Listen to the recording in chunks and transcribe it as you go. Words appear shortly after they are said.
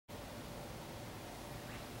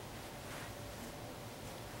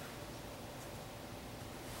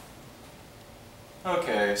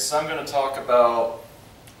Okay, so I'm going to talk about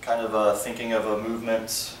kind of thinking of a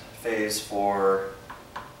movement phase for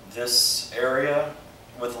this area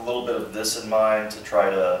with a little bit of this in mind to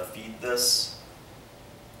try to feed this.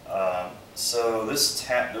 So this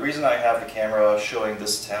the reason I have the camera showing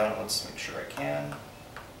this town, let's make sure I can.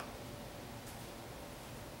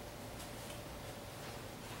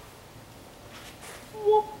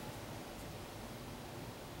 Whoop.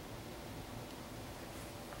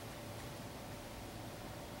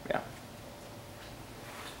 Yeah.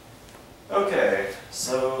 Okay,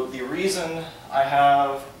 so the reason I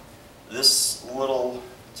have this little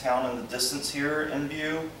town in the distance here in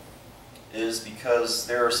view is because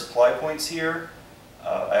there are supply points here.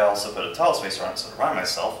 I also put a tile spacer on it so to remind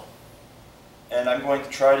myself. And I'm going to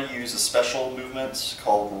try to use a special movement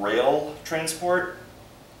called rail transport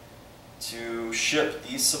to ship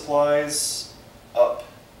these supplies up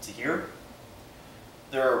to here.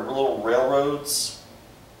 There are little railroads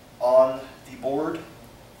on the board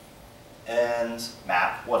and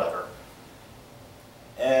map, whatever.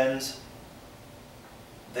 And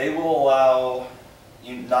they will allow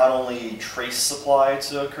you not only trace supply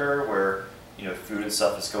to occur, where food and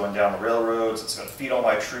stuff is going down the railroads, it's going to feed all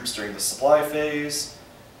my troops during the supply phase,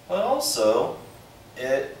 but also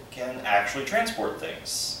it can actually transport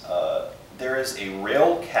things. There is a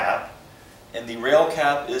rail cap, and the rail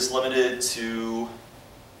cap is limited to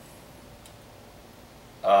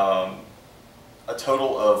a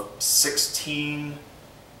total of 16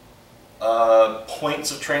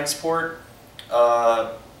 points of transport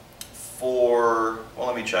for, well,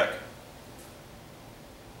 let me check.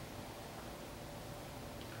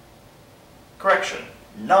 Correction,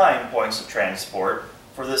 9 points of transport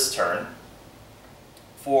for this turn.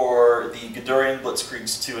 For the Guderian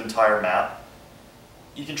Blitzkrieg's 2 entire map.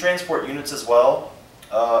 You can transport units as well.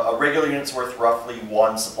 A regular unit's worth roughly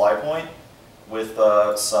 1 supply point, with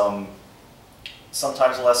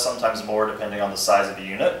sometimes less, sometimes more, depending on the size of the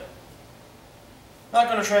unit. I'm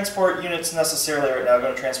not going to transport units necessarily right now, I'm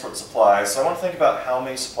going to transport supplies. So I want to think about how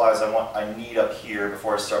many supplies I need up here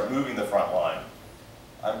before I start moving the front line.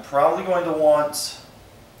 I'm probably going to want,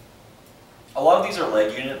 a lot of these are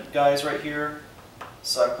leg unit guys right here,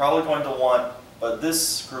 so I'm probably going to want, but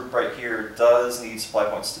this group right here does need supply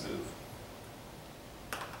points to move.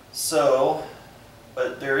 So,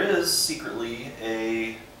 but there is secretly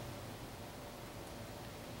a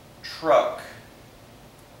truck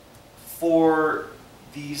for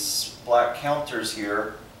these black counters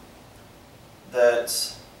here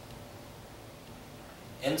that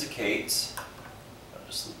indicate, I'll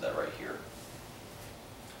just leave that right here,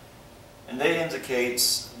 and they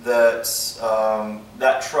indicate that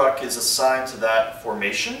that truck is assigned to that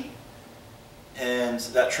formation, and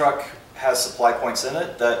that truck has supply points in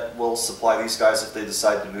it that will supply these guys if they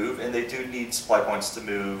decide to move, and they do need supply points to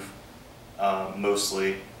move,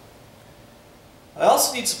 mostly. I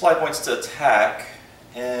also need supply points to attack,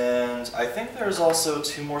 and I think there's also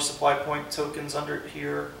 2 more supply point tokens under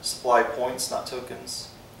here. Supply points, not tokens.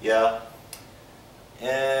 Yeah.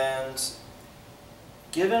 And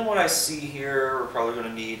given what I see here, we're probably going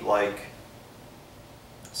to need like,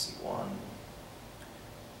 let's see, 1.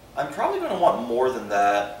 I'm probably going to want more than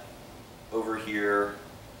that over here.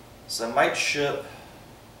 So I might ship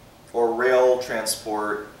or rail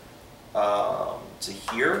transport to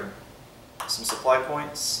here. Some supply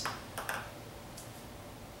points.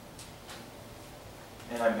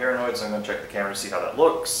 And I'm paranoid, so I'm going to check the camera to see how that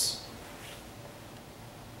looks.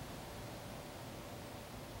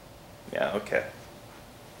 Yeah, okay.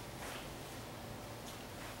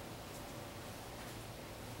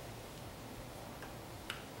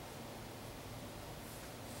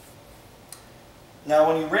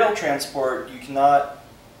 Now when you rail transport, you cannot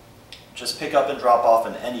just pick up and drop off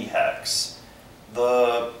in any hex.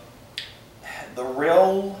 The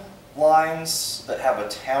rail lines that have a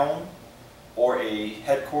town or a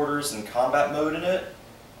headquarters in combat mode in it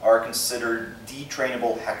are considered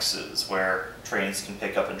detrainable hexes, where trains can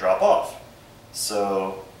pick up and drop off.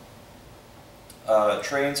 So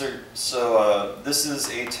this is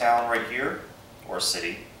a town right here, or a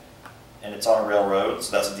city, and it's on a railroad,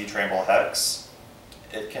 so that's a detrainable hex.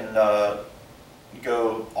 It can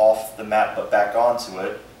go off the map but back onto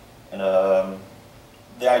it, and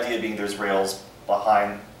the idea being there's rails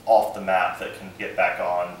behind off the map that can get back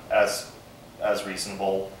on as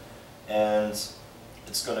reasonable, and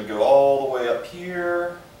it's going to go all the way up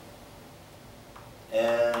here,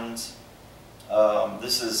 and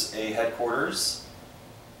this is a headquarters,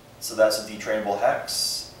 so that's a detrainable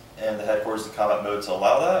hex, and the headquarters in combat mode to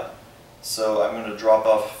allow that. So I'm going to drop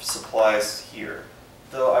off supplies here.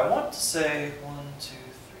 Though I want to say 1, 2, 3,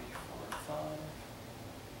 4, 5.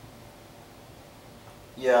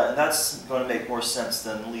 Yeah, and that's going to make more sense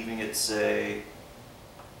than leaving it, say...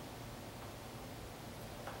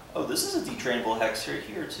 Oh, this is a detrainable hex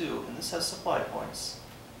here too, and this has supply points.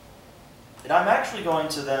 And I'm actually going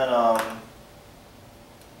to then,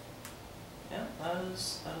 yeah, that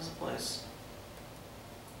is a place.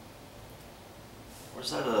 Or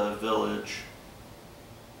is that a village?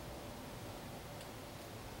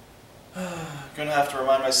 Gonna have to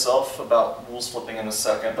remind myself about rules flipping in a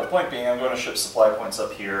second, but point being, I'm going to ship supply points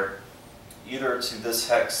up here, either to this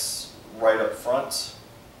hex right up front,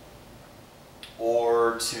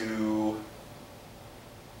 or to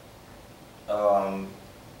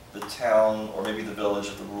the town, or maybe the village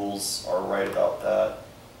if the rules are right about that.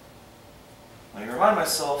 Let me remind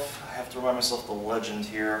myself, I have to remind myself the legend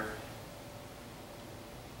here.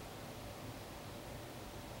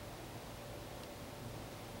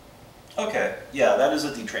 Okay, yeah, that is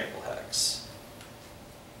a detrainable hex.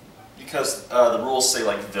 Because the rules say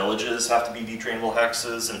like villages have to be detrainable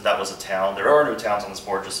hexes, and if that was a town, there are no towns on this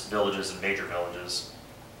board, just villages and major villages.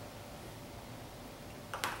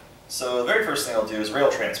 So the very first thing I'll do is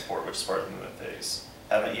rail transport, which is part of the movement phase.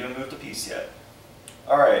 Haven't even moved a piece yet.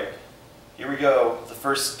 Alright, here we go. The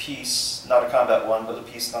first piece, not a combat one, but a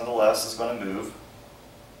piece nonetheless, is going to move.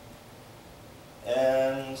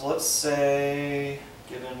 And let's say,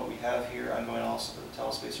 given what we have here, I'm going also to the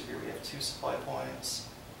telespacer here. We have 2 supply points.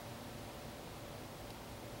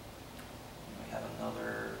 And we have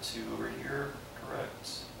another 2 over here,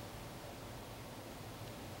 correct?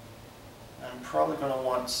 I'm probably going to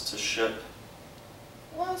want to ship,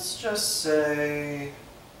 let's just say,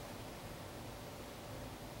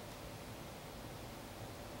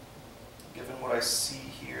 given what I see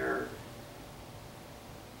here,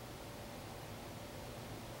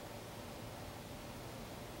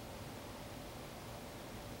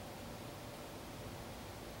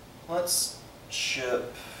 let's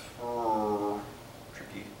ship,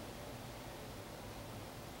 tricky.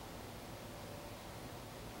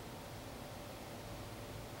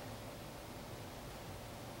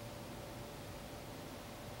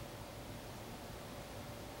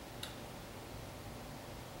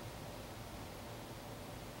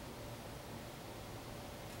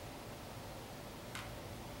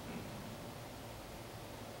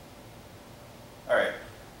 Alright,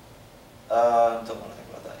 don't want to think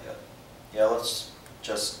about that yet. Yeah, let's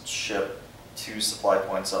just ship 2 supply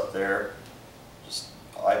points up there. Just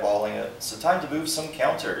eyeballing it. So time to move some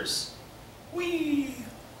counters. Whee!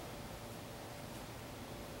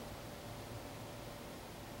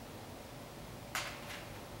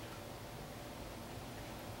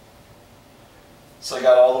 So I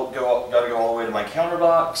gotta go all the way to my counter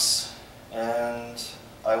box, and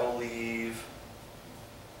I will leave.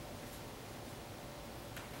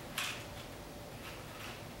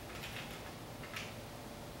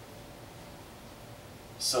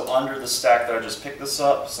 So under the stack that I just picked this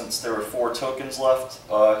up, since there were 4 tokens left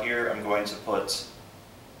here, I'm going to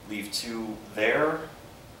leave 2 there,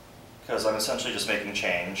 because I'm essentially just making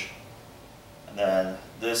change. And then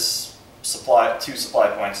this 2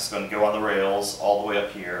 supply points is going to go on the rails all the way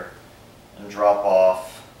up here and drop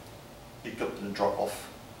off, pick up and drop off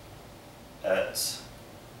at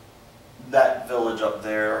that village up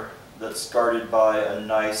there that's guarded by a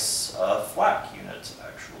nice flak unit,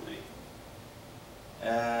 actually.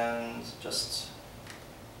 And just,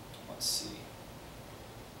 let's see.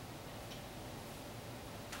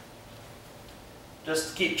 Just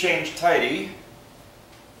to keep change tidy,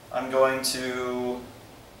 I'm going to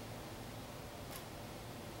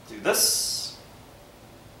do this.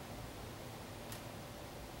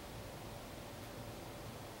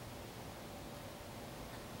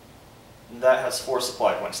 And that has 4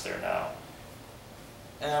 supply points there now.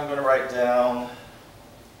 And I'm going to write down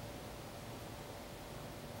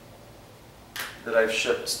that I've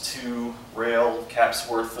shipped 2 rail caps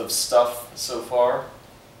worth of stuff so far.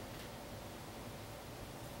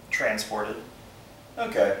 Transported.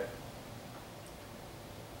 Okay.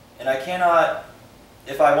 And I cannot,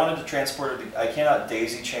 if I wanted to transport it, I cannot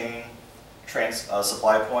daisy chain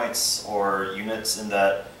supply points or units, in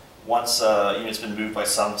that once a unit's been moved by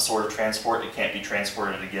some sort of transport, it can't be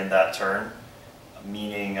transported again that turn.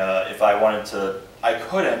 Meaning, if I wanted to, I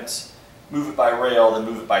couldn't move it by rail, then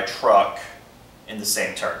move it by truck in the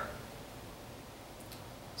same turn.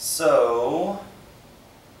 So,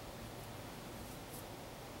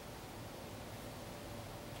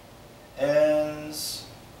 and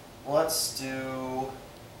let's do,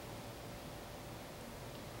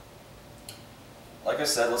 like I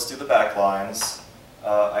said, let's do the back lines.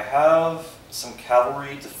 I have some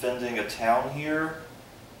cavalry defending a town here,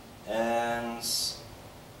 and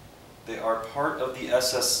They are part of the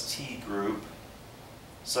SST group.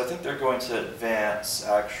 So I think they're going to advance,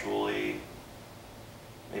 actually.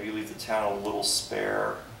 Maybe leave the town a little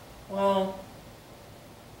spare. Well,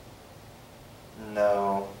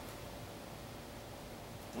 no.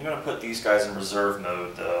 I'm going to put these guys in reserve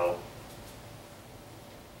mode, though.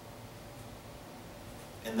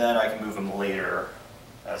 And then I can move them later,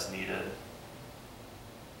 as needed.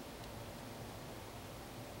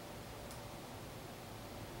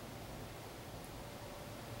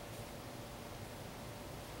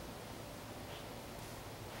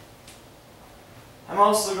 I'm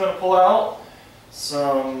also going to pull out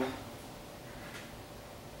some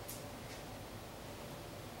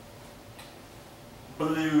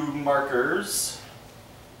blue markers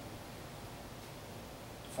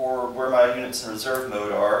for where my units in reserve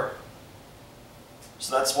mode are.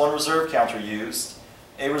 So that's one reserve counter used.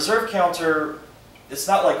 A reserve counter, it's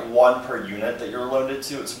not like one per unit that you're limited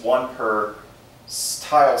to, it's one per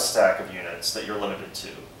tile stack of units that you're limited to.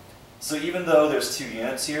 So even though there's 2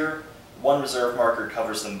 units here, one reserve marker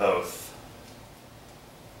covers them both.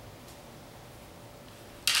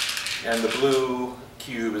 And the blue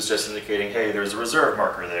cube is just indicating, hey, there's a reserve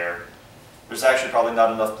marker there. There's actually probably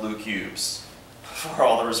not enough blue cubes for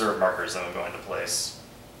all the reserve markers that will go into place.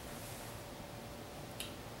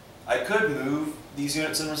 I could move these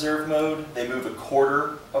units in reserve mode. They move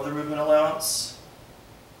 1/4 of their movement allowance.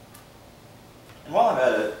 And while I'm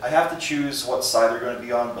at it, I have to choose what side they're going to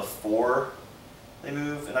be on before they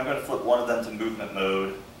move, and I'm going to flip one of them to movement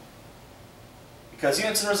mode. Because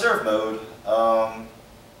units in reserve mode,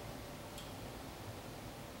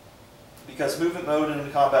 because movement mode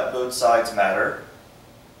and combat mode sides matter.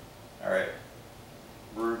 Alright,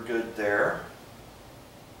 we're good there.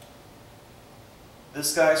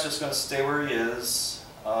 This guy's just going to stay where he is,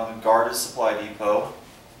 guard his supply depot.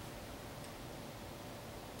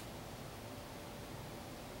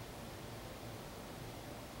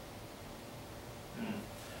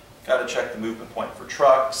 Got to check the movement point for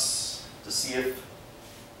trucks to see if...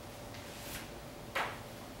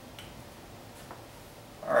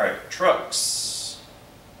 Alright, trucks.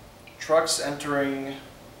 Trucks entering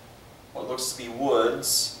what looks to be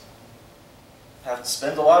woods have to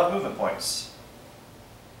spend a lot of movement points.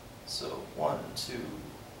 So 1, 2,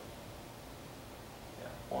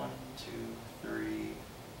 1, 2, 3.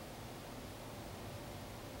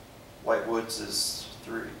 White woods is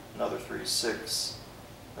 3, another 3, 6.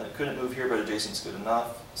 And it couldn't move here, but adjacent's good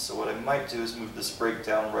enough. So what I might do is move this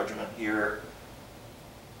breakdown regiment here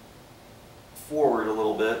forward a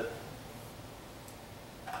little bit.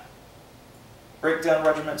 Breakdown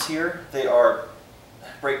regiments here, they are,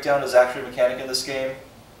 breakdown is actually a mechanic in this game,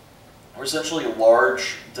 where essentially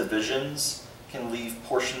large divisions can leave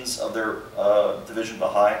portions of their division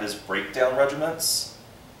behind as breakdown regiments.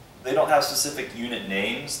 They don't have specific unit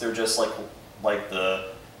names, they're just like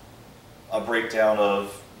a breakdown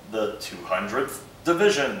of the 200th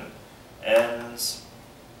Division. And if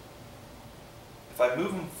I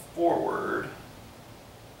move them forward,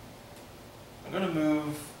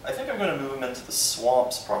 I think I'm going to move them into the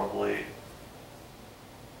swamps probably.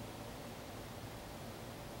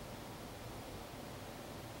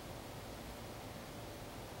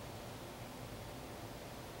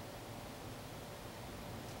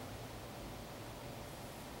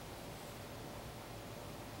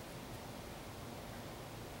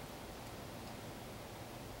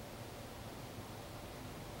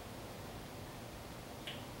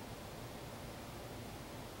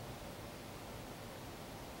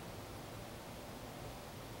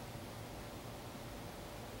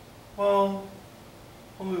 Well,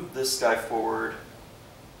 we'll move this guy forward,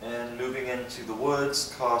 and moving into the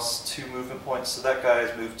woods costs 2 movement points, so that guy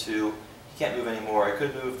has moved 2. He can't move anymore. I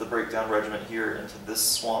could move the breakdown regiment here into this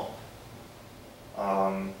swamp.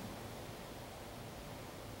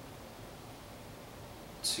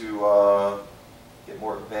 To get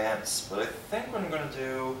more advanced, but I think what I'm going to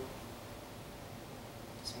do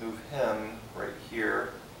is move him right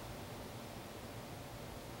here.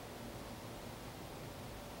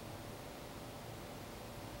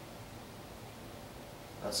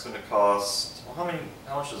 That's going to cost, well,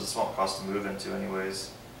 how much does the swamp cost to move into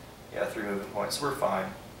anyways? Yeah, 3 movement points, we're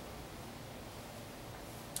fine.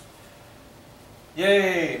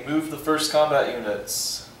 Yay, move the first combat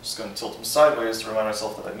units. Just going to tilt them sideways to remind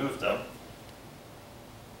myself that I moved them.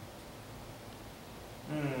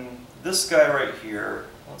 This guy right here,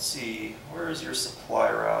 let's see, where is your supply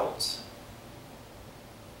route?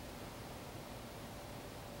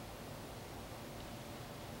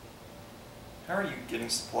 How are you getting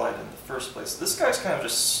supplied in the first place? This guy's kind of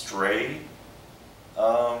just stray.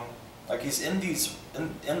 Like he's in these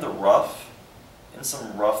in the rough, in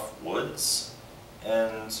some rough woods,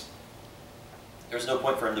 and there's no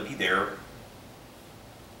point for him to be there.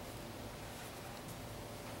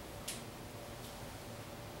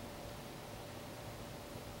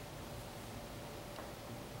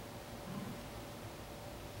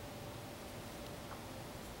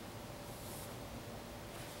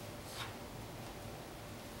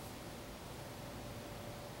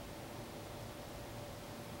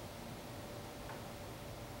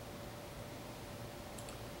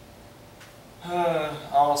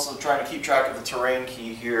 Also trying to keep track of the terrain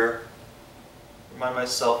key here. Remind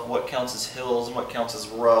myself what counts as hills and what counts as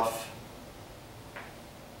rough.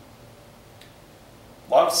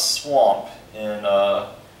 A lot of swamp in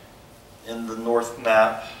the north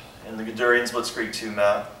map, in the Guderian's Blitzkrieg 2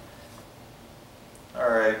 map.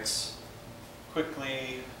 Alright,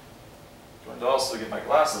 quickly going to also get my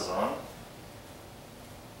glasses on.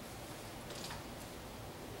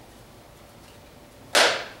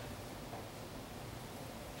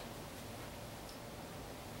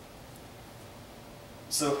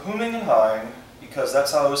 So hooming and hawing, because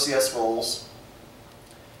that's how OCS rolls.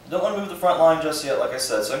 Don't want to move the front line just yet, like I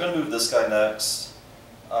said, so I'm going to move this guy next.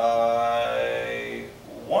 I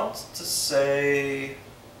want to say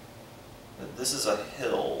that this is a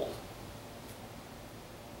hill,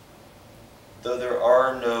 though there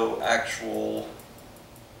are no actual...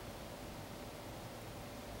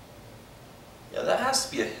 Yeah, that has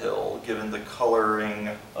to be a hill, given the coloring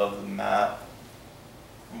of the map,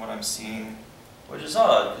 from what I'm seeing. Which is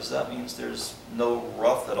odd, because that means there's no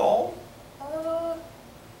rough at all?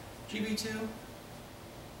 GB2?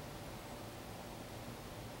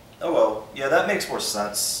 Oh well, yeah, that makes more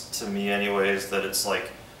sense to me anyways, that it's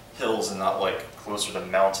like hills and not like closer to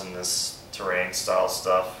mountainous terrain style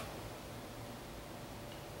stuff.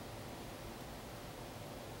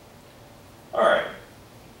 Alright,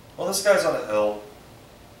 well this guy's on a hill.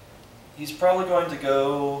 He's probably going to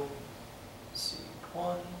go, let's see,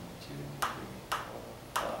 1, 2, 3, 4,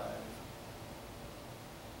 5.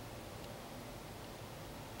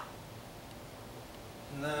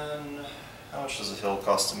 And then, how much does a hill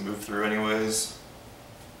cost to move through anyways?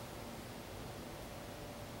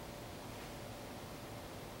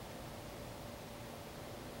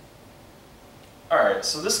 Alright,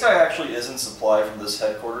 so this guy actually is in supply from this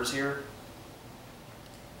headquarters here.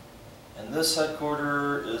 And this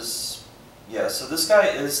headquarter is, yeah, so this guy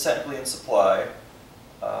is technically in supply.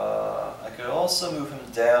 I could also move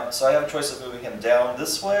him down, so I have a choice of moving him down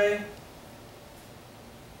this way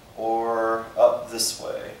or up this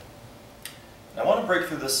way. And I want to break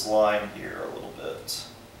through this line here a little bit.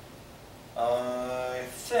 I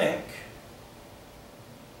think,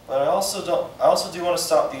 but I also do want to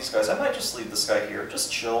stop these guys. I might just leave this guy here,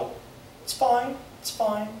 just chill. It's fine, it's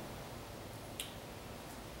fine.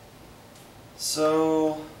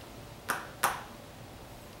 So,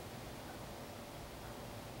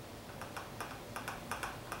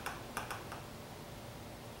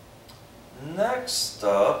 next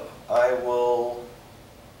up, I will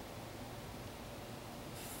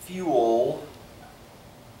fuel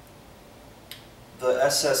the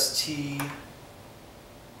SST,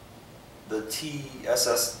 the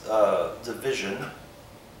TSS division.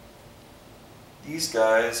 These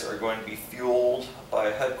guys are going to be fueled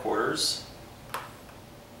by headquarters.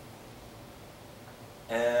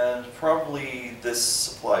 And probably this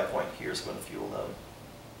supply point here is going to fuel them.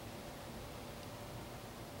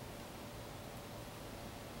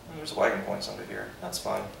 There's wagon points under here. That's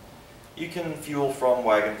fine. You can fuel from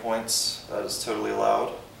wagon points. That is totally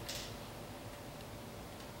allowed.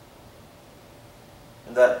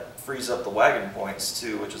 And that frees up the wagon points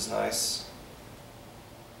too, which is nice.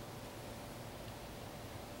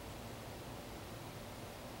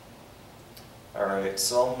 Alright,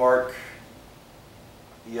 so I'll mark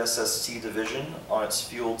the SST division on its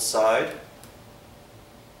fueled side.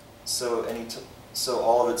 So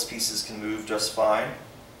all of its pieces can move just fine.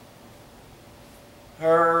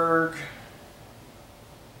 Mark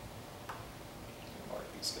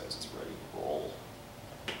these guys as ready to roll.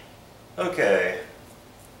 Okay.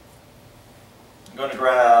 I'm going to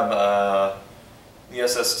grab the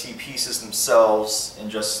SST pieces themselves and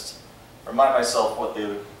just remind myself what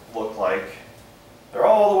they look like. They're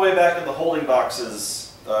all the way back in the holding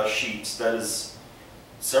boxes sheet that is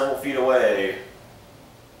several feet away.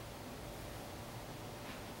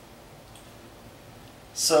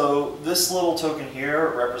 So this little token here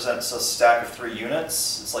represents a stack of 3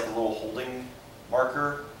 units. It's like a little holding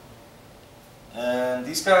marker. And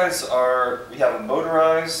these guys are, we have a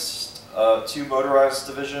motorized, 2 motorized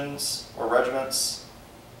divisions or regiments,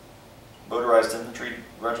 motorized infantry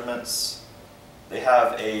regiments, they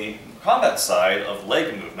have a combat side of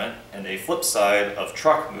leg movement and a flip side of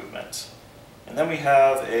truck movement. And then we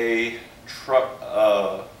have a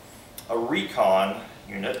recon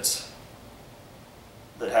unit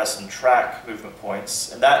that has some track movement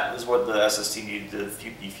points, and that is what the SST needed to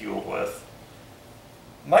be fueled with.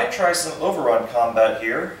 Might try some overrun combat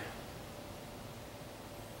here.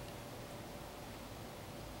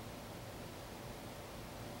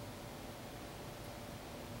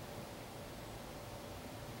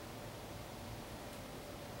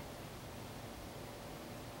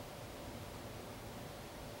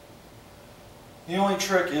 The only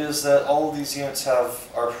trick is that all of these units are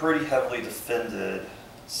pretty heavily defended,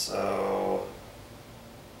 so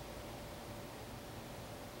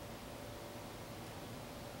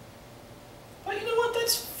but you know what,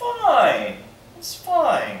 that's fine. It's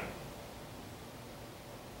fine.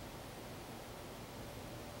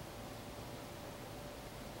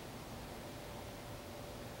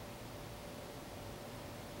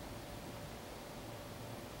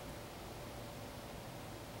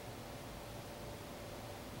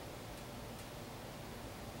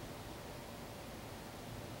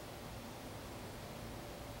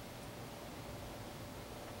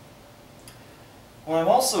 What I'm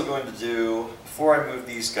also going to do, before I move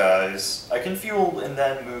these guys, I can fuel and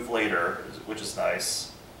then move later, which is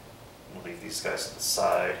nice. I'm going to leave these guys to the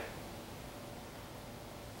side.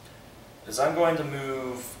 Is I'm going to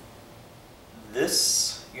move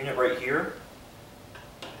this unit right here,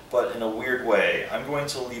 but in a weird way. I'm going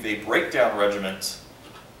to leave a breakdown regiment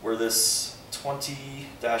where this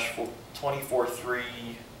 20-24-3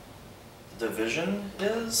 division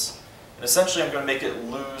is. And essentially I'm going to make it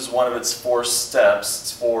lose one of its 4 steps,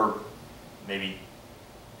 its 4 maybe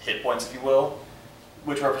hit points if you will,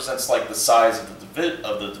 which represents like the size of the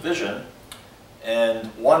division. And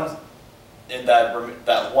one in that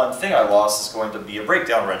one thing I lost is going to be a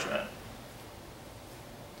breakdown regiment.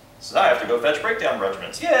 So now I have to go fetch breakdown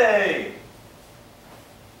regiments. Yay!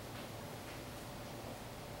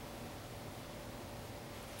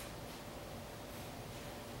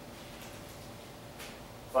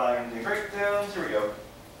 Finding breakdowns, here we go.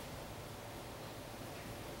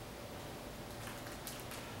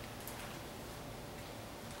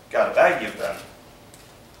 Got a baggie of them.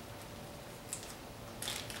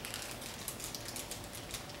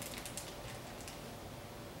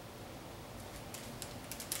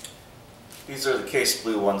 These are the case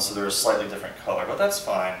blue ones, so they're a slightly different color, but that's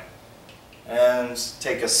fine. And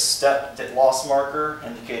take a step loss marker,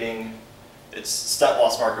 indicating its step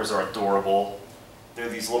loss markers are adorable. They're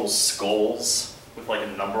these little skulls with like a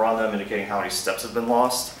number on them indicating how many steps have been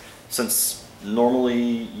lost. Since normally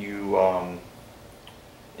you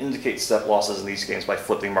indicate step losses in these games by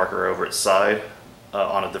flipping marker over its side,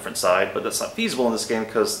 on a different side, but that's not feasible in this game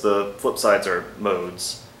because the flip sides are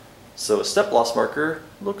modes. So a step loss marker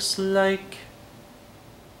looks like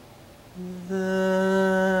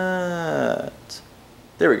that.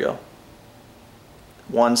 There we go.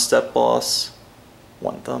 1 step loss.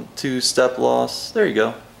 1 thumb, 2 step loss. There you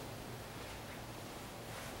go.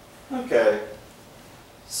 Okay.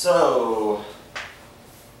 So,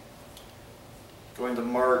 going to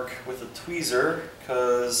mark with a tweezer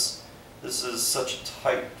because this is such a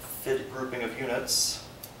tight fit grouping of units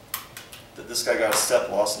that this guy got a step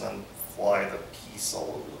loss and then fly the piece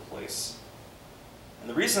all over the place. And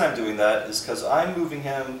the reason I'm doing that is because I'm moving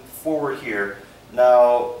him forward here.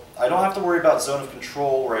 Now, I don't have to worry about zone of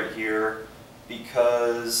control right here,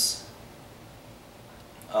 because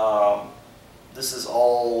this is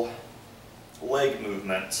all leg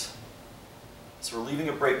movement. So we're leaving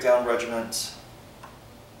a breakdown regiment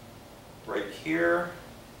right here,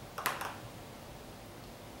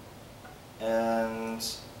 and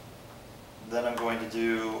then I'm going to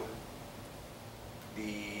do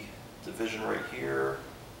the division right here,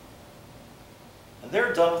 and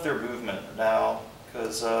they're done with their movement now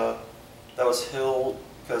because that was hill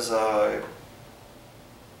because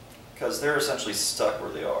they're essentially stuck where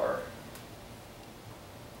they are.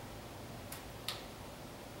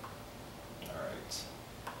 Alright.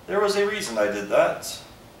 There was a reason I did that.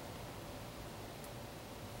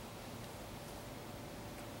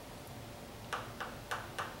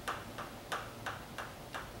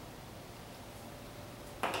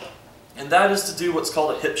 And that is to do what's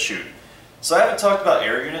called a hip shoot. So I haven't talked about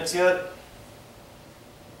air units yet.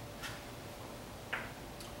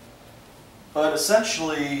 But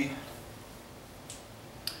essentially,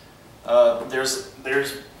 there's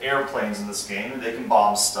airplanes in this game, and they can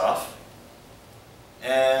bomb stuff.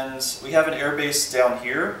 And we have an air base down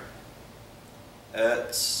here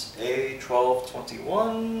at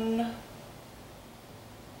A1221.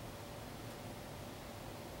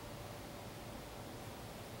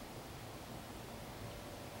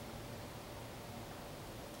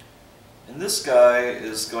 And this guy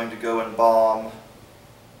is going to go and bomb,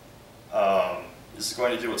 is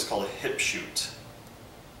going to do what's called a hip shoot.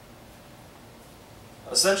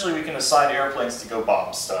 Essentially, we can assign airplanes to go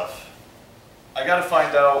bomb stuff. I gotta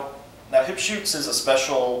find out, now hip shoots is a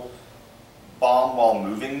special bomb while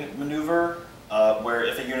moving maneuver, where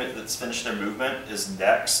if a unit that's finished their movement is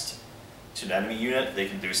next to an enemy unit, they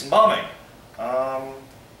can do some bombing.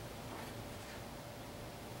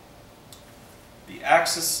 The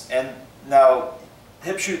axis, and now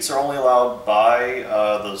hip shoots are only allowed by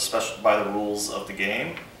by the rules of the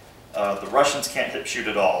game. The Russians can't hip shoot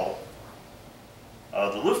at all.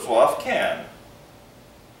 The Luftwaffe can.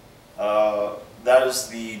 That is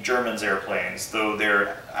the Germans' airplanes, though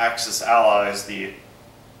their Axis allies,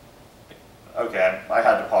 okay, I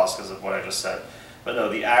had to pause because of what I just said. But no,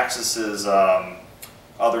 the Axis is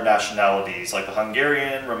other nationalities, like the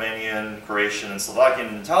Hungarian, Romanian, Croatian, and Slovakian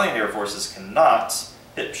and Italian air forces cannot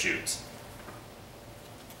hip shoot.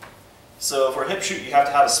 So for a hip shoot, you have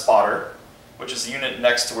to have a spotter, which is the unit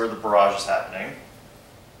next to where the barrage is happening.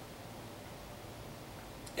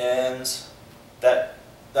 And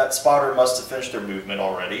that spotter must have finished their movement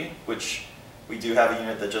already, which we do have a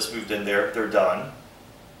unit that just moved in there. They're done.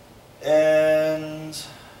 And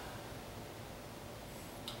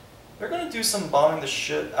they're going to do some bombing the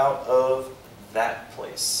shit out of that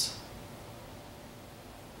place.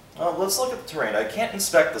 Let's look at the terrain. I can't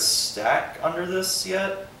inspect the stack under this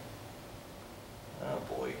yet.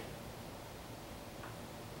 Oh boy.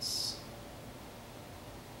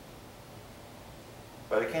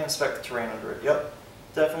 But I can inspect the terrain under it. Yep,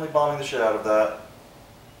 definitely bombing the shit out of that.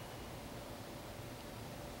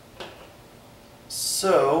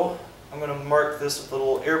 So, I'm going to mark this with a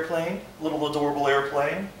little airplane, little adorable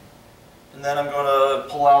airplane. And then I'm going to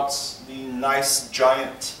pull out the nice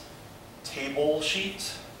giant table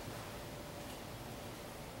sheet.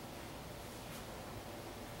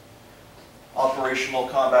 Operational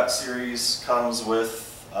Combat Series comes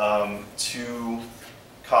with 2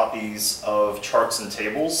 copies of charts and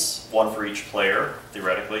tables, 1 for each player,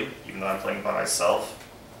 theoretically, even though I'm playing by myself.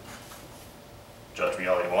 Judge me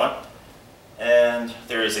all you want. And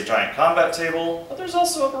there is a giant combat table, but there's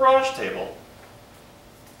also a barrage table.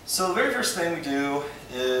 So the very first thing we do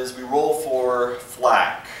is we roll for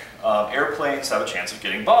flak. Airplanes have a chance of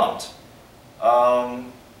getting bombed.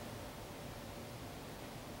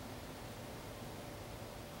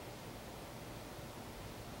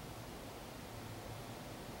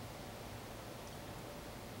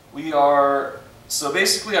 So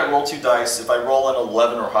basically I roll 2 dice. If I roll an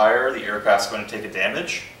 11 or higher, the aircraft's going to take a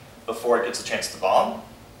damage before it gets a chance to bomb.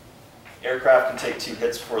 Aircraft can take 2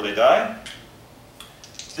 hits before they die.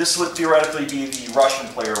 This would theoretically be the Russian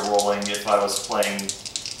player rolling if I was playing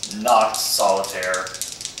not solitaire.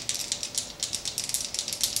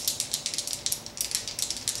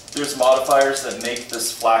 There's modifiers that make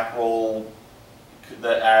this flak roll,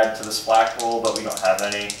 that add to this flak roll, but we don't have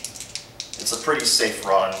any. It's a pretty safe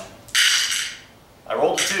run. I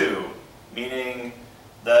rolled a 2, meaning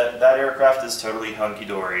that that aircraft is totally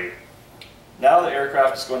hunky-dory. Now the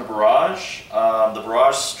aircraft is going to barrage. The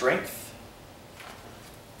barrage strength.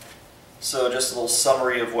 So just a little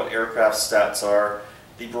summary of what aircraft stats are.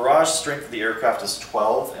 The barrage strength of the aircraft is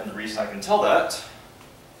 12, and the reason I can tell that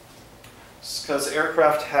is because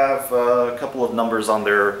aircraft have a couple of numbers on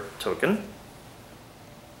their token.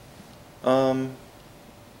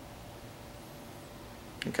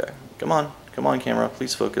 Okay, come on camera,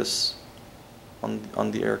 please focus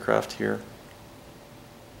on the aircraft here.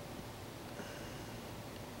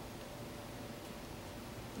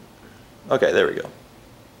 Okay, there we go.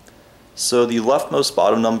 So the leftmost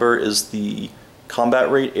bottom number is the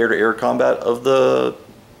combat rate, air-to-air combat of the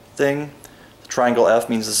thing. The triangle F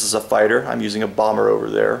means this is a fighter. I'm using a bomber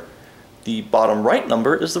over there. The bottom right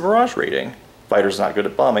number is the barrage rating. Fighters not good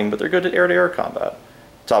at bombing, but they're good at air-to-air combat.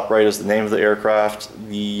 Top right is the name of the aircraft.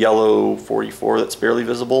 The yellow 44 that's barely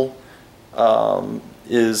visible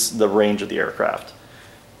is the range of the aircraft.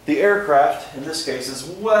 The aircraft, in this case, is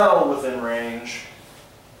well within range.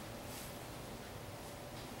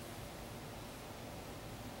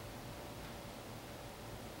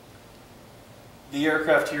 The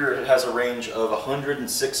aircraft here has a range of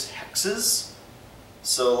 106 hexes.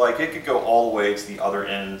 So like it could go all the way to the other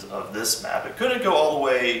end of this map. It couldn't go all the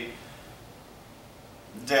way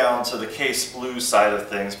down to the case blue side of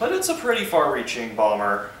things, but it's a pretty far-reaching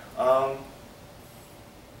bomber.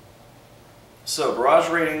 So barrage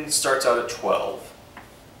rating starts out at 12.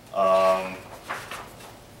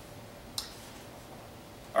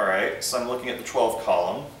 Alright, so I'm looking at the 12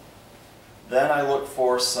 column. Then I look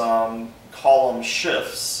for some column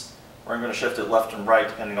shifts, or I'm going to shift it left and right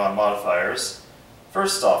depending on modifiers.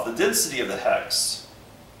 First off, the density of the hex.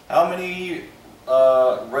 How many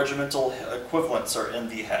regimental equivalents are in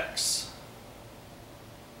the hex?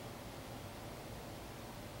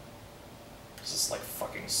 This is like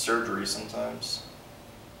fucking surgery sometimes.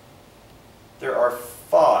 There are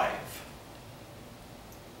 5.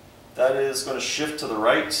 That is going to shift to the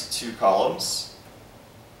right 2 columns,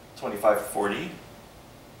 25 to 40.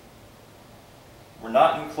 We're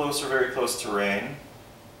not in close or very close terrain.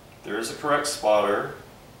 There is a correct spotter.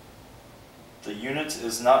 The unit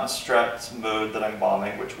is not in strat mode that I'm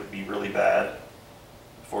bombing, which would be really bad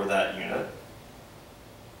for that unit.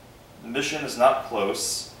 The mission is not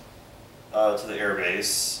close to the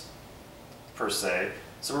airbase, per se.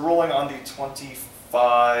 So we're rolling on the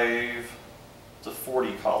 25 to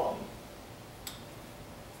 40 column.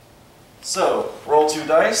 So, roll 2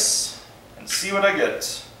 dice and see what I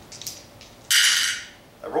get.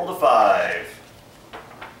 I rolled a 5.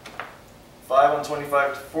 5 on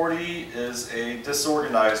 25 to 40 is a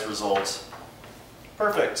disorganized result.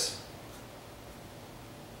 Perfect.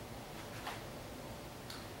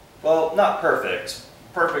 Well, not perfect.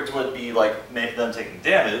 Perfect would be like make them taking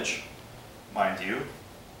damage, mind you.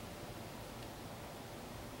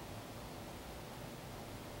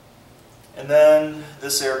 And then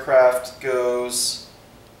this aircraft goes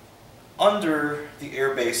under the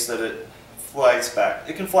airbase that it flies back.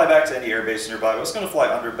 It can fly back to any airbase nearby, but it's going to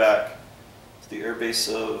fly under back to the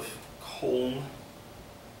airbase of Colne.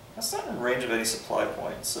 That's not in range of any supply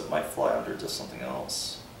points, so it might fly under to something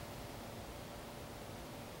else.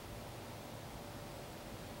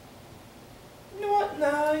 You know what?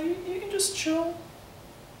 Nah, you can just chill.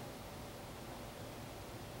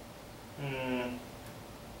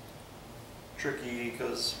 Tricky,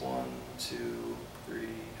 because 1, 2, 3,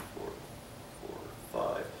 4,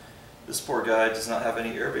 4, 5. This poor guy does not have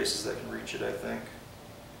any air bases that can reach it, I think.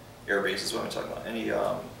 Air base is what I'm talking about. Any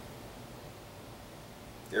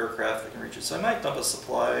aircraft that can reach it. So I might dump a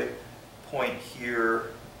supply point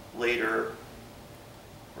here later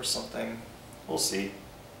or something. We'll see.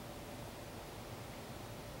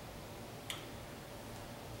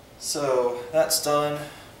 So that's done.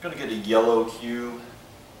 I'm going to get a yellow cube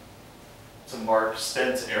to mark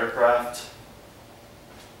spent aircraft.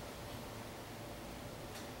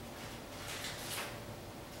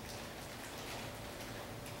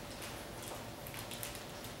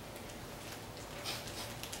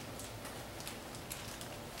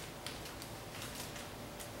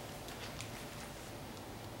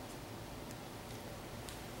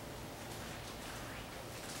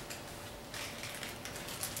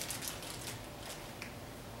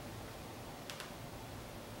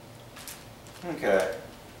 Okay.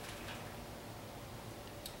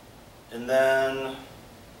 And then,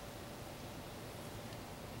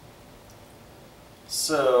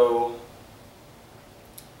 so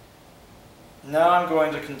now I'm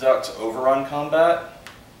going to conduct overrun combat.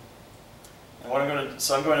 And what I'm going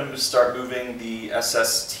to start moving the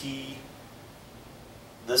SST,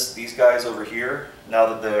 these guys over here, now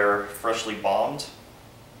that they're freshly bombed.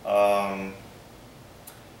 And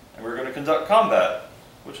we're going to conduct combat,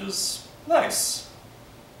 which is nice.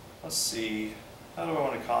 Let's see, how do I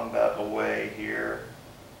want to combat away here?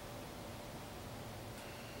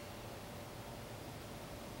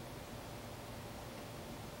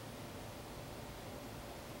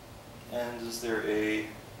 And is there a,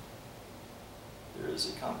 there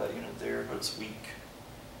is a combat unit there, but it's weak.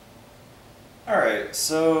 Alright,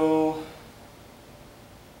 so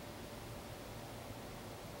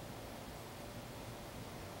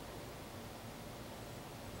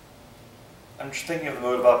I'm just thinking of the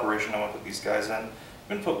mode of operation I want to put these guys in. I'm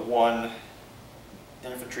going to put 1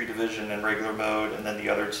 infantry division in regular mode, and then the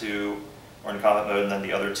other 2, or in combat mode, and then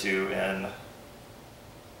the other 2 in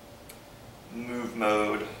move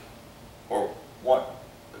mode. Or one,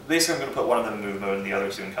 basically I'm going to put one of them in move mode and the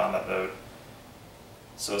other 2 in combat mode.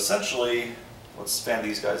 So essentially, let's span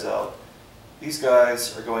these guys out. These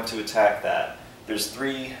guys are going to attack that. There's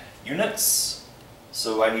 3 units,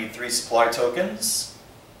 so I need 3 supply tokens.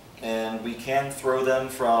 And we can throw them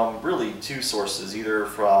from really 2 sources, either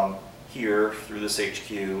from here through this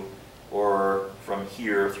HQ or from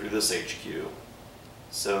here through this HQ.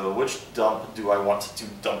 So which dump do I want to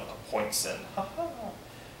dump points in?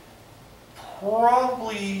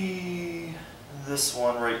 Probably this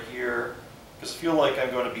one right here, because I feel like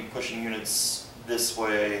I'm going to be pushing units this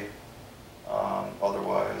way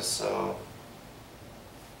otherwise, so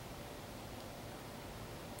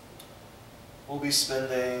we'll be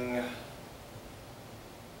spending,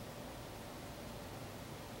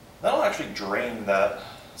 that'll actually drain that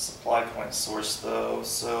supply point source though,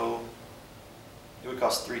 so it would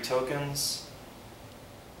cost 3 tokens.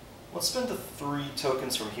 Let's spend the 3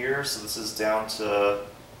 tokens from here, so this is down to,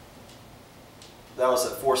 that was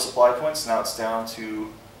at 4 supply points, now it's down to,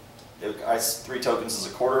 3 tokens is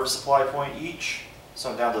a quarter of a supply point each, so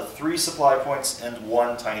I'm down to 3 supply points and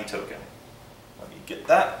 1 tiny token. Let me get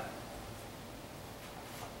that.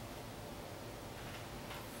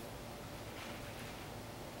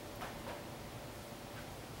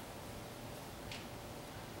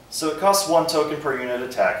 So it costs 1 token per unit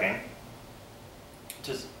attacking.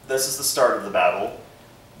 This is the start of the battle.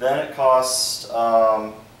 Then it costs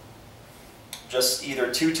just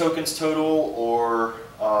either 2 tokens total or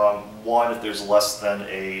 1 if there's less than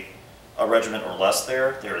a regiment or less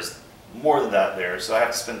there. There is more than that there, so I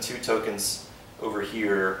have to spend 2 tokens over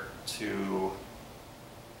here to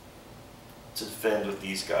defend with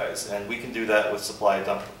these guys. And we can do that with supply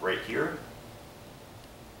dump right here.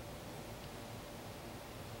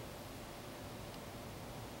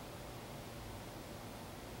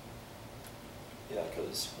 Yeah,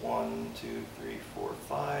 because 1, 2, 3, 4,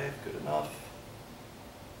 5, good enough.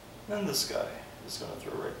 Then this guy is going to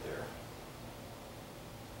throw right there.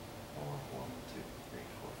 4, 1, 2, 3,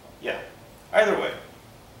 4, 5. Yeah, either way.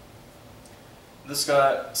 This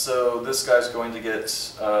guy, so this guy's going to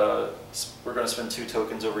get, we're going to spend 2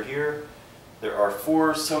 tokens over here. There are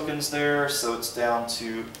 4 tokens there, so it's down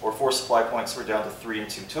to, or 4 supply points, so we're down to 3 and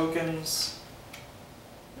 2 tokens.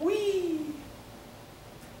 Whee!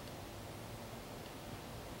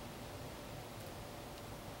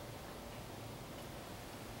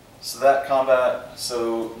 So that combat,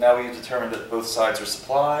 so now we've determined that both sides are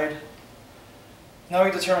supplied. Now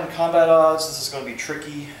we determine combat odds. This is going to be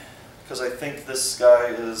tricky because I think this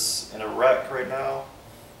guy is in a wreck right now.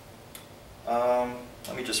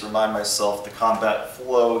 Let me just remind myself the combat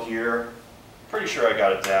flow here. Pretty sure I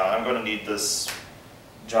got it down. I'm going to need this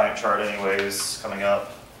giant chart anyways coming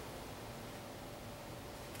up.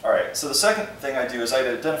 Alright, so the second thing I do is I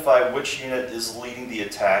identify which unit is leading the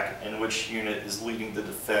attack and which unit is leading the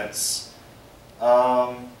defense.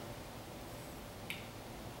 I'm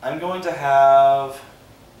going to have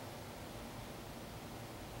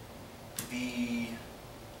the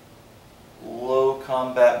low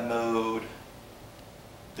combat mode,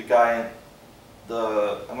 I'm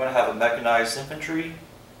going to have a mechanized infantry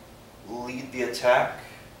lead the attack.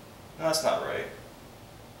 No, that's not right.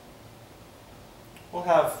 We'll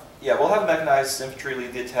have mechanized infantry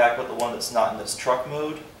lead the attack, but the one that's not in this truck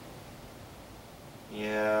mode.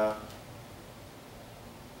 Yeah.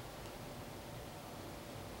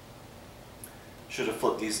 Should have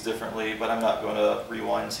flipped these differently, but I'm not going to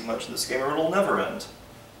rewind too much in this game or it'll never end.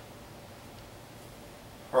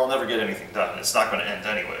 Or I'll never get anything done. It's not going to end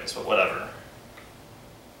anyways, but whatever.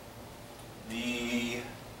 The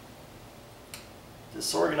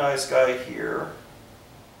disorganized guy here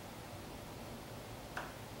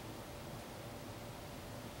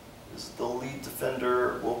is the lead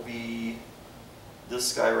defender will be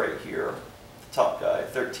this guy right here, the top guy,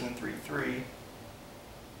 1333.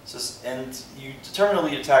 And you determine a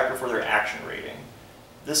lead attacker for their action rating.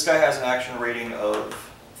 This guy has an action rating of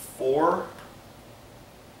 4.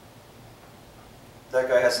 That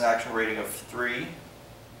guy has an action rating of 3,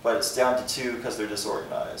 but it's down to 2 because they're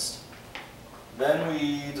disorganized. Then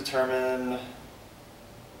we determine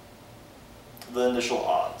the initial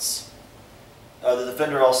odds. The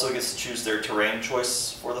defender also gets to choose their terrain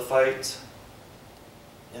choice for the fight.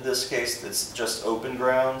 In this case, it's just open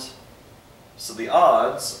ground. So the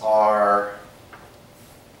odds are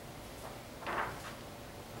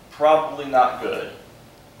probably not good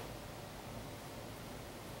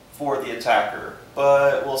for the attacker,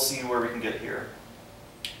 but we'll see where we can get here.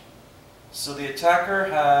 So the attacker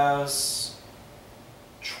has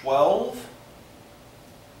 12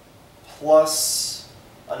 plus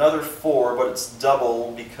another 4, but it's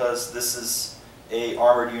double because this is a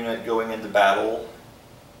armored unit going into battle.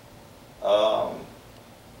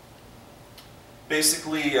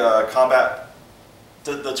 Basically,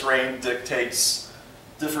 the terrain dictates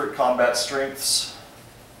different combat strengths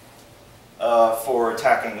for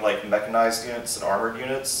attacking like mechanized units and armored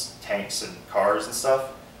units, tanks and cars and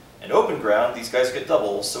stuff. In open ground, these guys get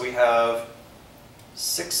double, so we have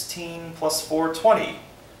 16 plus 4, 20,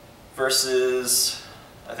 versus,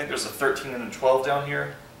 I think there's a 13 and a 12 down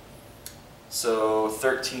here. So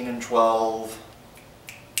 13 and 12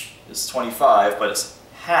 is 25, but it's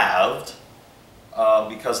halved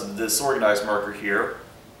because of the disorganized marker here.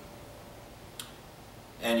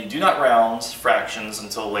 And you do not round fractions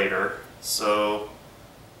until later, so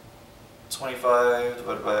 25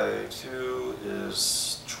 divided by 2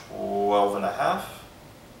 is 12 and a half.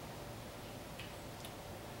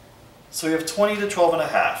 So we have 20 to 12 and a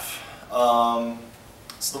half.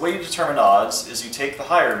 So the way you determine odds is you take the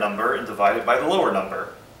higher number and divide it by the lower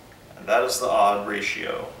number. And that is the odd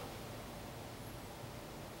ratio.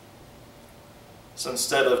 So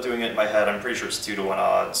instead of doing it in my head, I'm pretty sure it's 2 to 1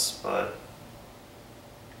 odds, but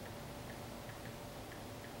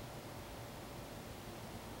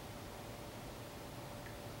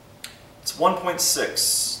it's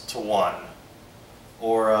 1.6 to 1,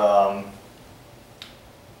 or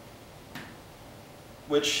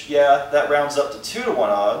which, yeah, that rounds up to 2 to 1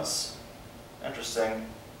 odds. Interesting.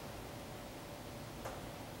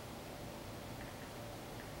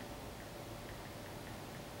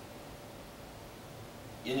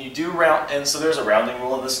 And you do round, and so there's a rounding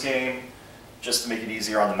rule in this game, just to make it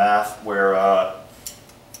easier on the math, where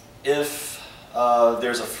if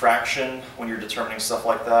there's a fraction when you're determining stuff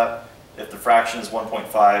like that, if the fraction is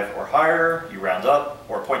 1.5 or higher, you round up,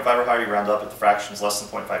 or 0.5 or higher, you round up. If the fraction is less than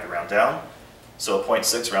 0.5, you round down. So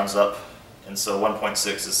 0.6 rounds up, and so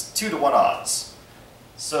 1.6 is 2 to 1 odds.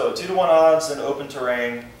 So 2 to 1 odds in open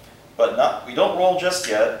terrain, but we don't roll just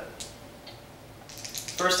yet.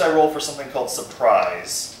 First I roll for something called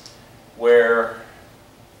surprise, where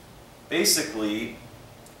basically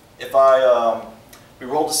if we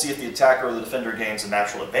roll to see if the attacker or the defender gains a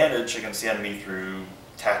natural advantage against the enemy through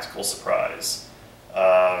tactical surprise.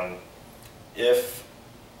 If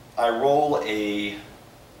I roll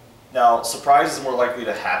now surprise is more likely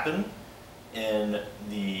to happen in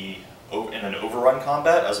an overrun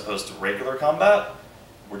combat as opposed to regular combat.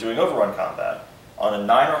 We're doing overrun combat. On a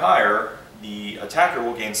 9 or higher, the attacker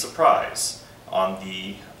will gain surprise. On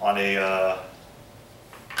a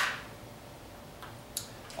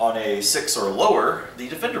 6 or lower, the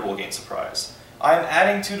defender will gain surprise. I'm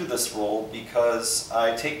adding 2 to this roll because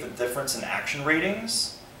I take the difference in action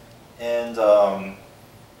ratings and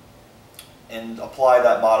apply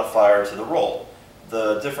that modifier to the roll.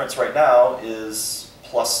 The difference right now is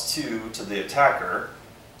 +2 to the attacker.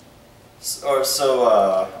 So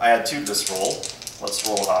I add 2 to this roll. Let's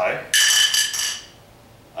roll high.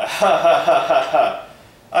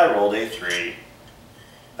 I rolled a 3.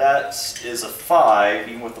 That is a 5,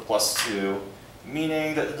 even with the +2,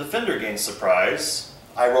 meaning that the defender gains surprise.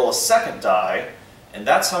 I roll a second die, and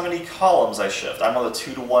that's how many columns I shift. I'm on the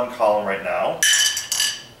 2 to 1 column right now.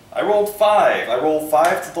 I rolled 5. I rolled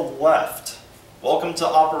 5 to the left. Welcome to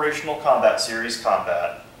Operational Combat Series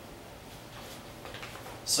Combat.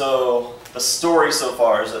 So the story so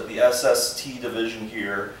far is that the SST division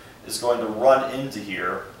here is going to run into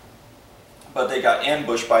here, but they got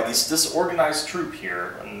ambushed by this disorganized troop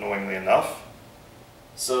here, annoyingly enough.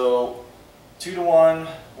 So 2 to 1,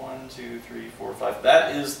 1, 2, 3, 4, 5.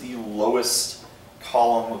 That is the lowest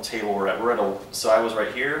column of table we're at. So I was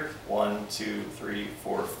right here. 1, 2, 3,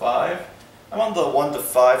 4, 5. I'm on the 1 to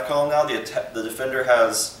 5 column now. The defender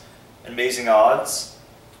has amazing odds.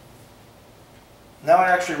 Now I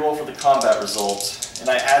actually roll for the combat result, and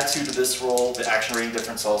I add 2 to this roll. The action rating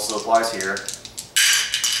difference also applies here.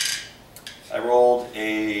 I rolled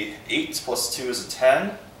a 8 + 2 is a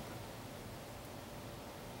 10.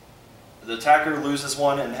 The attacker loses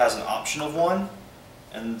 1 and has an option of 1,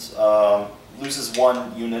 and loses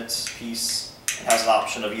 1 unit piece and has an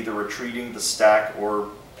option of either retreating the stack or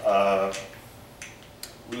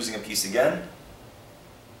losing a piece again.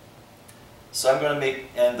 So I'm going to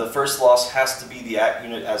make, and the first loss has to be the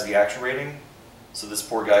unit as the action rating. So this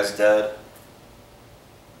poor guy's dead.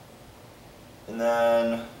 And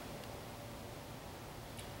then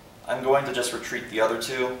I'm going to just retreat the other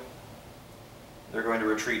 2. They're going to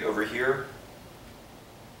retreat over here.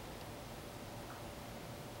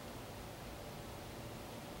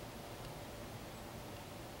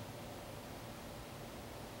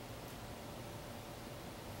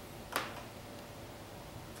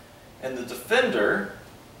 And the defender,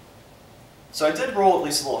 so I did roll at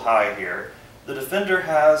least a little high here. The defender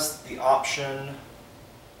has the option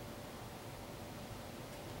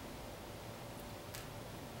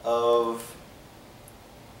of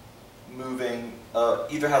moving,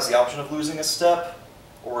 either has the option of losing a step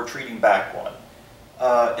or retreating back 1.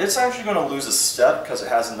 It's actually going to lose a step because it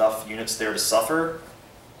has enough units there to suffer.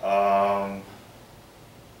 And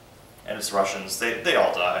it's Russians, they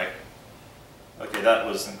all die. Okay, that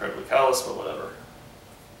was incredibly callous, but whatever.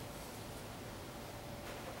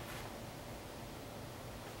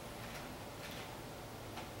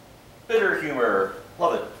 Bitter humor,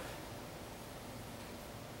 love it.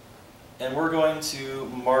 And we're going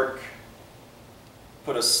to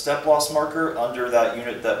put a step loss marker under that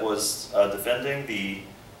unit that was defending the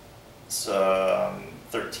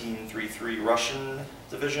 1333 Russian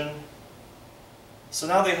division. So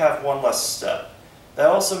now they have 1 less step. That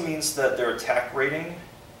also means that their attack rating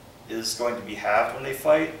is going to be halved when they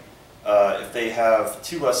fight. If they have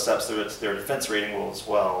 2 less steps, their defense rating will as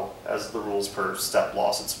well. As the rules per step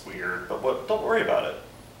loss, it's weird, but don't worry about it.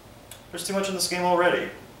 There's too much in this game already.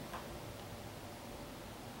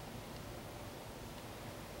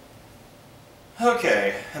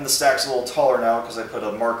 Okay, and the stack's a little taller now because I put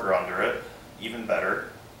a marker under it. Even better.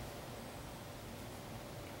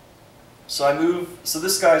 So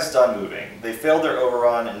this guy's done moving. They failed their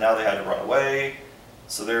overrun and now they had to run away,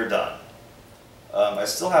 so they're done. I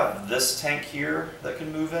still have this tank here that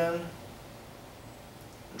can move in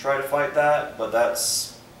and try to fight that, but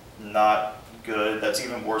that's not good. That's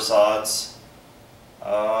even worse odds. So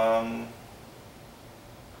I'm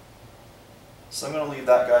going to leave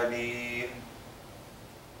that guy be.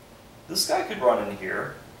 This guy could run in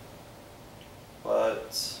here,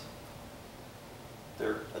 but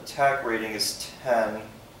their attack rating is 10 at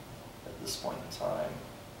this point in time.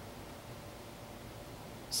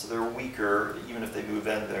 So they're weaker, even if they move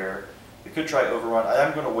in there. We could try Overrun. I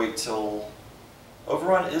am going to wait till...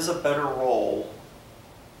 Overrun is a better roll,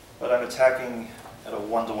 but I'm attacking at a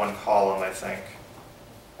 1-to-1 column, I think.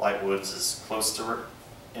 Light Woods is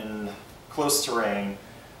in close terrain.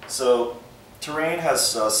 So terrain has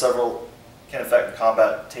several, can affect the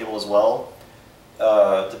combat table as well.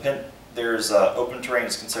 There's open terrain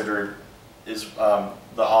is considered, the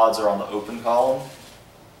odds are on the open column.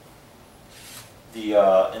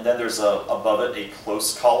 And then there's above it a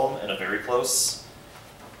close column and a very close.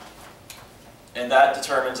 And that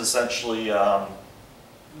determines essentially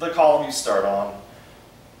the column you start on.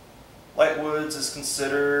 Light Woods is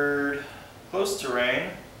considered close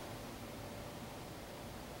terrain.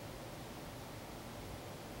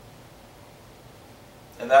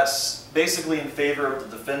 And that's basically in favor of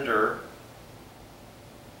the defender.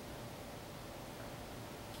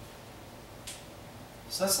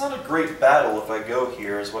 So that's not a great battle if I go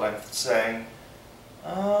here, is what I'm saying.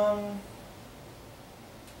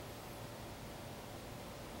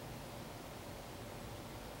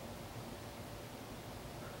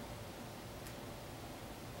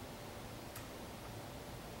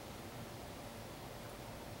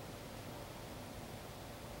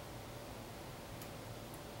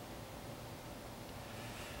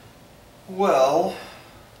 Well,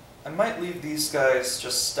 I might leave these guys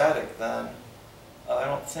just static then. I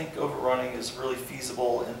don't think overrunning is really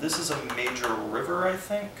feasible, and this is a major river, I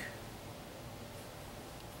think.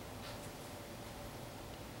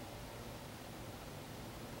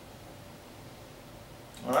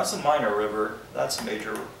 Well, that's a minor river. That's a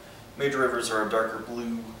major. Major rivers are a darker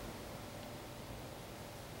blue.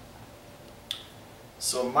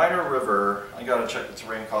 So minor river, I gotta check the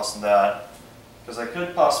terrain cost on that, because I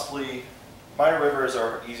could possibly. Minor rivers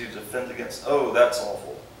are easy to defend against. Oh, that's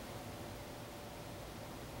awful.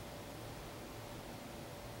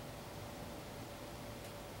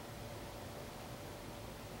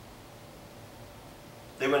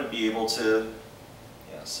 They wouldn't be able to.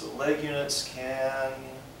 Yeah, so leg units can.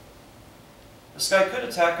 This guy could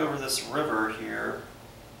attack over this river here,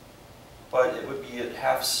 but it would be at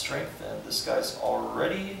half strength, and this guy's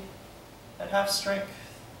already at half strength.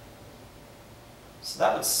 So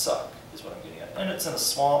that would suck, is what I'm getting at. And it's in a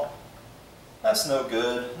swamp. That's no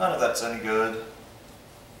good. None of that's any good.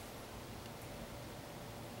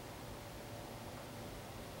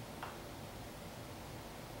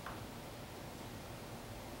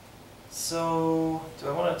 So, do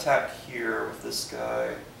I want to attack here with this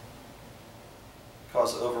guy?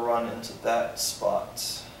 Cause overrun into that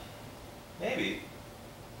spot? Maybe.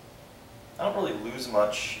 I don't really lose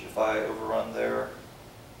much if I overrun there.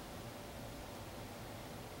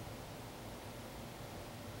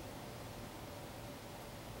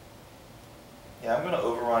 Yeah, I'm going to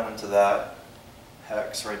overrun into that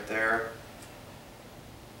hex right there.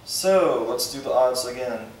 So, let's do the odds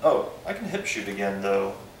again. Oh, I can hip shoot again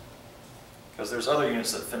though, because there's other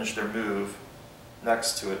units that finish their move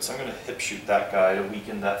next to it. So I'm going to hip shoot that guy to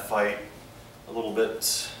weaken that fight a little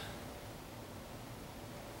bit.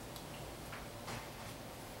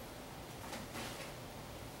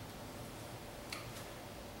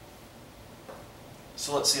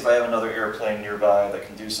 So let's see if I have another airplane nearby that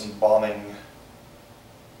can do some bombing.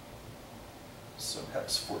 So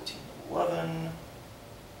hex 1411.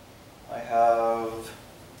 I have,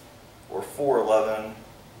 or 411.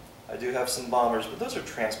 I do have some bombers, but those are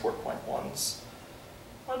transport point ones.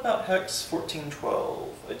 What about hex 1412?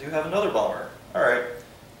 I do have another bomber. Alright,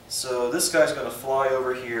 so this guy's going to fly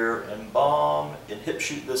over here and bomb and hip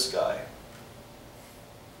shoot this guy.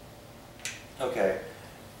 Okay,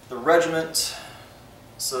 the regiment.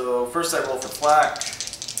 So first I roll for flak.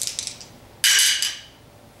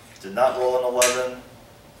 Did not roll an 11.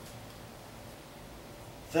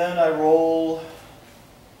 Then I roll,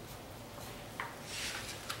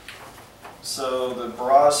 so the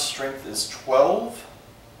barrage strength is 12.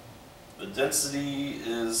 The density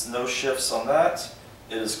is no shifts on that.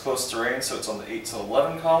 It is close terrain, so it's on the 8 to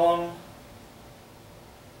 11 column.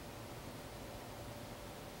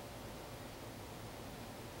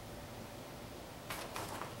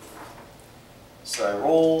 So I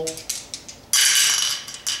rolled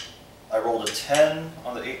a 10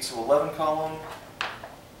 on the 8 to 11 column,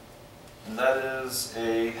 and that is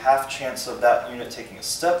a half chance of that unit taking a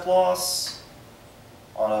step loss.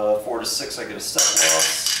 On a 4 to 6 I get a step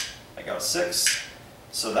loss. I got a 6.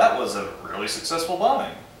 So that was a really successful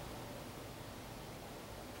bombing.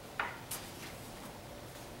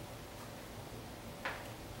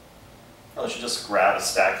 I should just grab a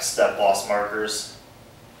stack of step loss markers.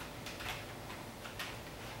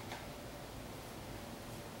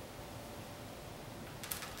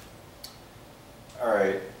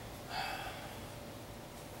 Alright.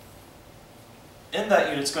 And that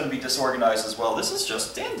unit's going to be disorganized as well. This is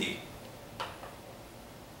just dandy.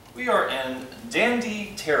 We are in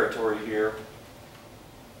dandy territory here.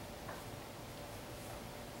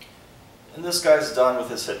 And this guy's done with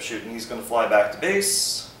his hip shooting. He's going to fly back to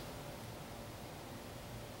base.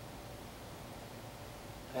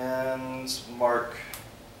 And mark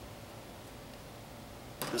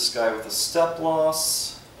this guy with a step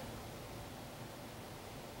loss.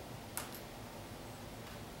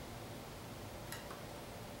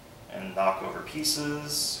 And knock over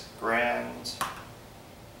pieces. Grand.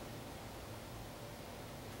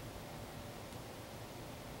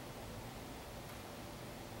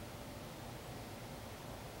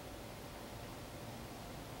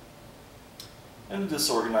 And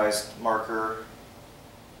disorganized marker.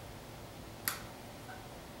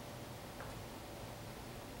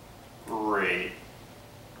 Great.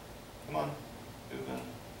 Come on, move in.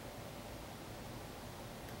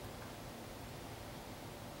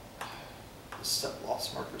 The step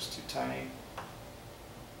loss marker is too tiny.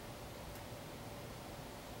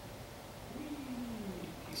 Whee,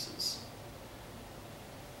 pieces.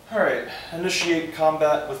 Alright, initiate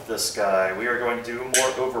combat with this guy. We are going to do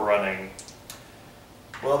more overrunning.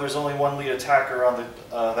 Well, there's only one lead attacker on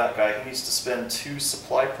that guy. He needs to spend 2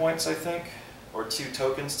 supply points, I think, or 2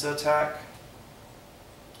 tokens to attack.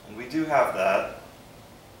 And we do have that.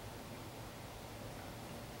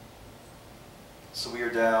 So we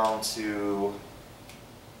are down to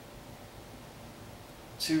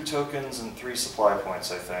 2 tokens and 3 supply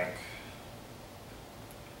points, I think.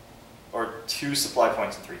 Or 2 supply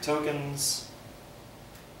points and 3 tokens.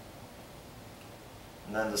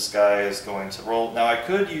 And then this guy is going to roll. Now I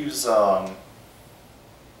could use,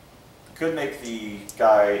 could make the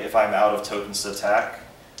guy, if I'm out of tokens to attack,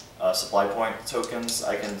 supply point tokens,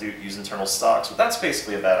 I can use internal stocks, but that's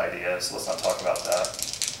basically a bad idea, so let's not talk about that.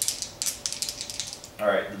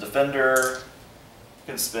 Alright, the defender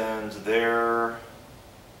can spend they're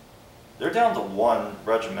down to 1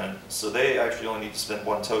 regiment, so they actually only need to spend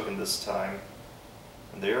 1 token this time,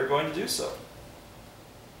 and they are going to do so.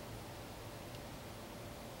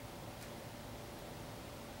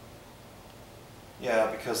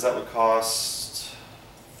 Yeah, because that would cost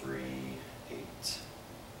 3, 8.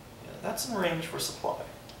 Yeah, that's in range for supply.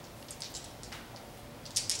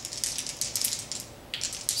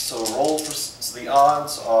 So roll for, so the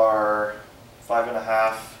odds are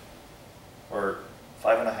 5.5, or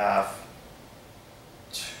 5.5,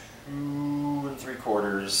 2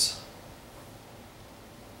 3/4,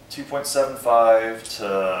 2.75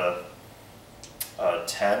 to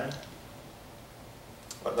 10.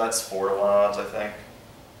 But that's 4 to 1 odds, I think.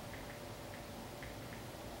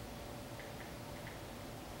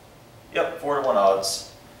 Yep, 4 to 1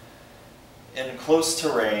 odds. In close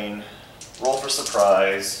terrain, roll for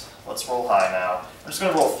surprise. Let's roll high now. I'm just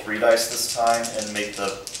going to roll 3 dice this time and make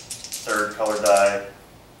the 3rd color die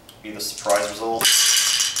be the surprise result.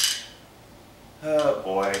 Oh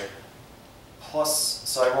boy.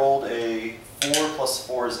 So I rolled a 4 plus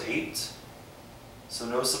 4 is 8. So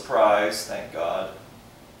no surprise, thank God.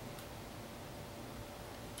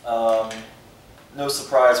 No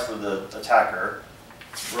surprise for the attacker.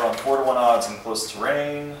 We're on 4 to 1 odds in close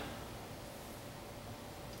terrain.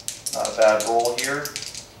 Not a bad roll here.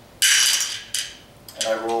 And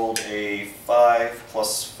I rolled a 5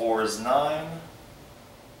 plus 4 is 9.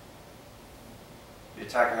 The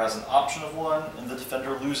attacker has an option of 1, and the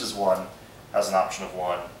defender loses 1, has an option of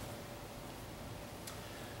 1.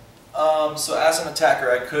 So as an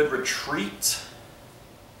attacker, I could retreat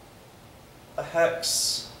a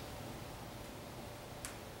hex,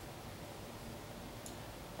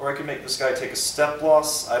 Or I can make this guy take a step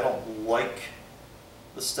loss. I don't like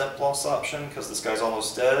the step loss option because this guy's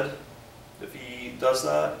almost dead if he does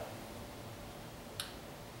that.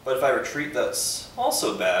 But if I retreat, that's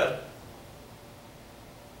also bad.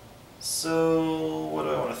 So what do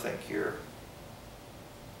I want to think here?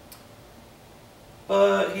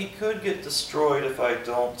 But he could get destroyed if I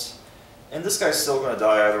don't. And this guy's still going to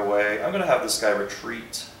die either way. I'm going to have this guy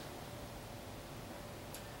retreat.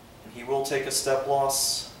 And he will take a step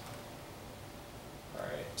loss.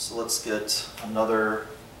 Alright, so let's get another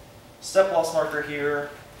step loss marker here.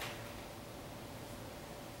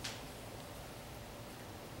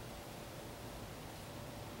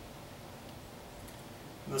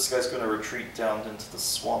 And this guy's going to retreat down into the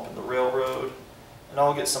swamp and the railroad. And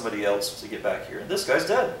I'll get somebody else to get back here. And this guy's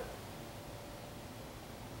dead.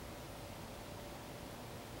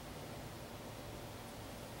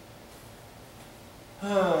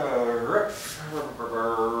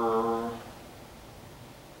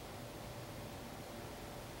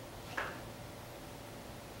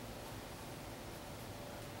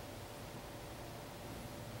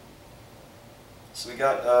 So we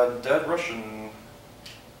got a dead Russian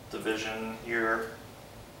division here.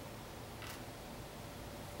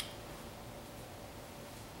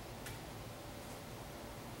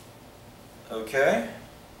 Okay.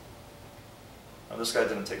 Oh, this guy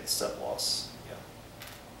didn't take the step loss. Yeah.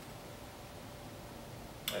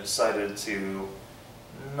 I decided to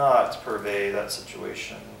not purvey that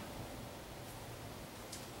situation.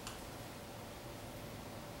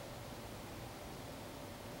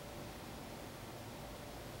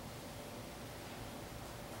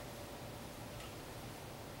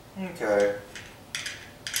 Okay.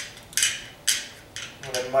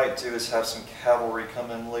 What I might do is have some cavalry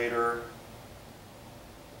come in later.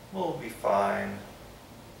 We'll be fine.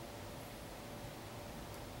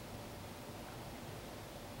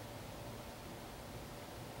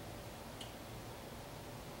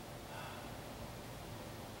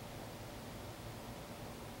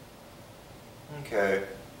 Okay.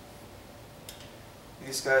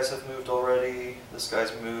 These guys have moved already. This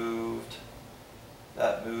guy's moved.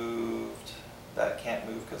 That moved. That can't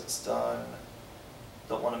move because it's done.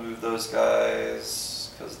 Don't want to move those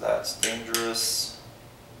guys because that's dangerous.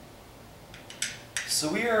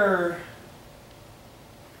 So we are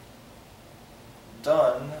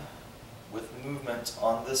done with movement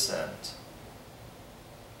on this end.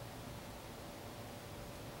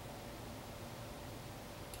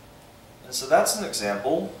 And so that's an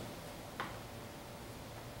example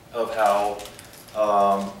of how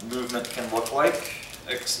movement can look like,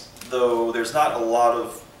 though there's not a lot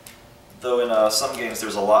of, though in some games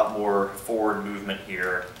there's a lot more forward movement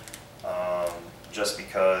here, just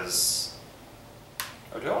because.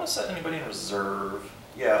 Oh, do I want to set anybody in reserve?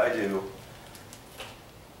 Yeah, I do.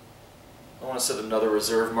 I want to set another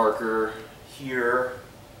reserve marker here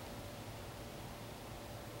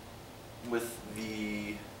with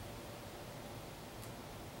the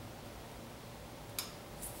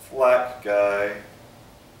flak guy.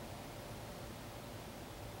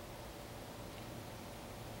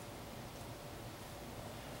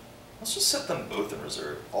 Let's just set them both in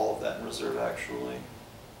reserve, all of that in reserve actually.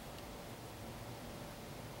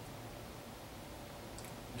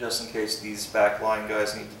 Just in case these backline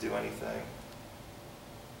guys need to do anything.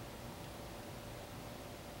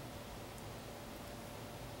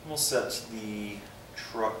 We'll set the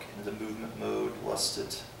truck into movement mode lest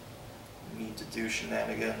it need to do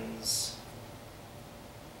shenanigans.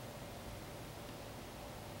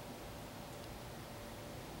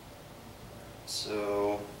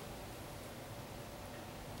 So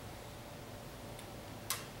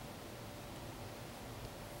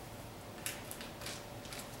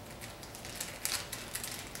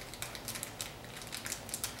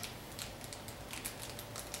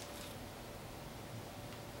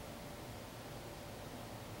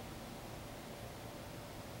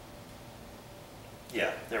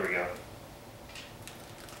yeah, there we go.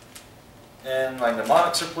 And my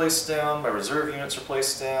mnemonics are placed down, my reserve units are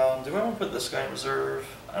placed down. Do I want to put this guy in reserve?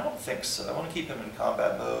 I don't think so. I want to keep him in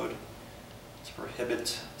combat mode to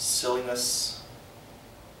prohibit silliness.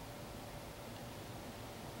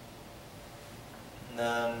 And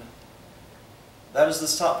then that is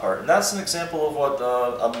this top part. And that's an example of what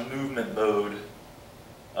a movement mode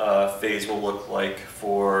phase will look like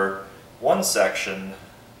for one section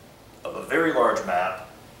of a very large map,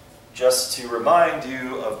 just to remind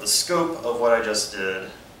you of the scope of what I just did.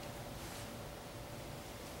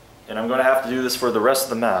 And I'm going to have to do this for the rest of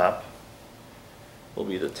the map. We'll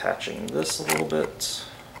be detaching this a little bit.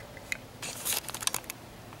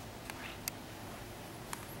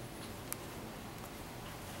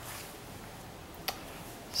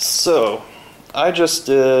 So I just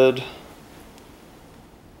did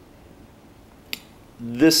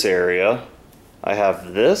this area. I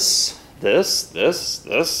have this,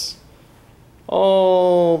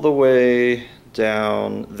 all the way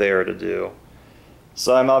down there to do.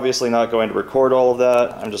 So I'm obviously not going to record all of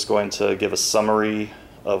that. I'm just going to give a summary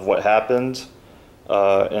of what happened,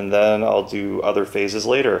 and then I'll do other phases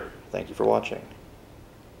later. Thank you for watching.